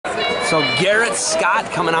So Garrett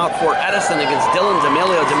Scott coming out for Edison against Dylan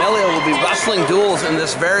D'Amelio. D'Amelio will be wrestling duels in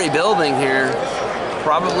this very building here.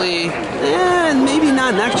 Probably, maybe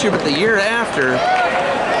not next year, but the year after.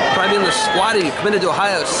 Probably in the squad. He committed to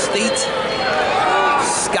Ohio State.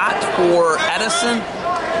 Scott for Edison.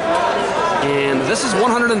 And this is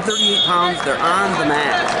 138 pounds. They're on the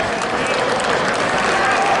mat.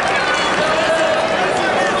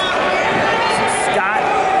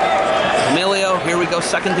 Here we go,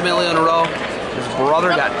 second D'Amelio in a row. His brother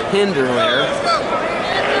got pinned earlier.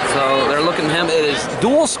 So they're looking at him. It is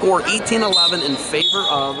dual score 18-11 in favor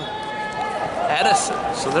of Edison.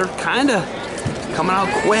 So they're kind of coming out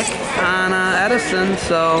quick on Edison.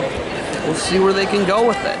 So we'll see where they can go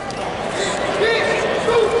with it.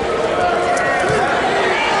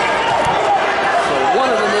 So one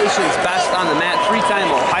of the nation's best on the mat,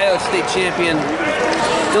 three-time Ohio State champion,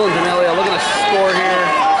 Dylan D'Amelio. Look at the score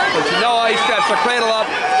here. But Genoa, he straps the cradle up.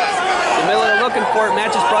 D'Amelio looking for it.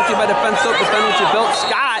 Match is brought to you by Defend Soap, Defend What You Built.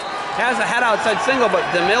 Scott has a head outside single, but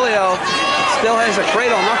D'Amelio still has a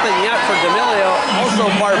cradle. Nothing yet for D'Amelio. Also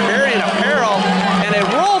Barbarian apparel. And a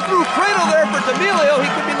roll through cradle there for D'Amelio.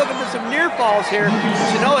 He could be looking for some near falls here.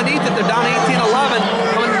 Genoa needs it. They're down 18-11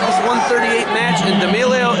 coming into this 138 match. And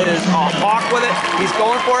D'Amelio is a hawk with it. He's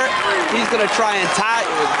going for it. He's going to try and tie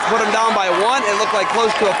it. Put him down by one. It looked like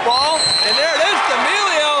close to a fall. And there it is,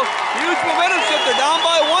 D'Amelio. Huge momentum shift. They're down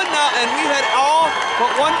by one now, and we had all but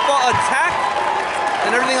one fall attack,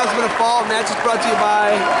 and everything else is going to fall. Match is brought to you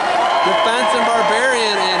by Defense and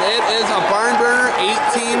Barbarian, and it is a barn burner,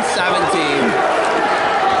 18-17.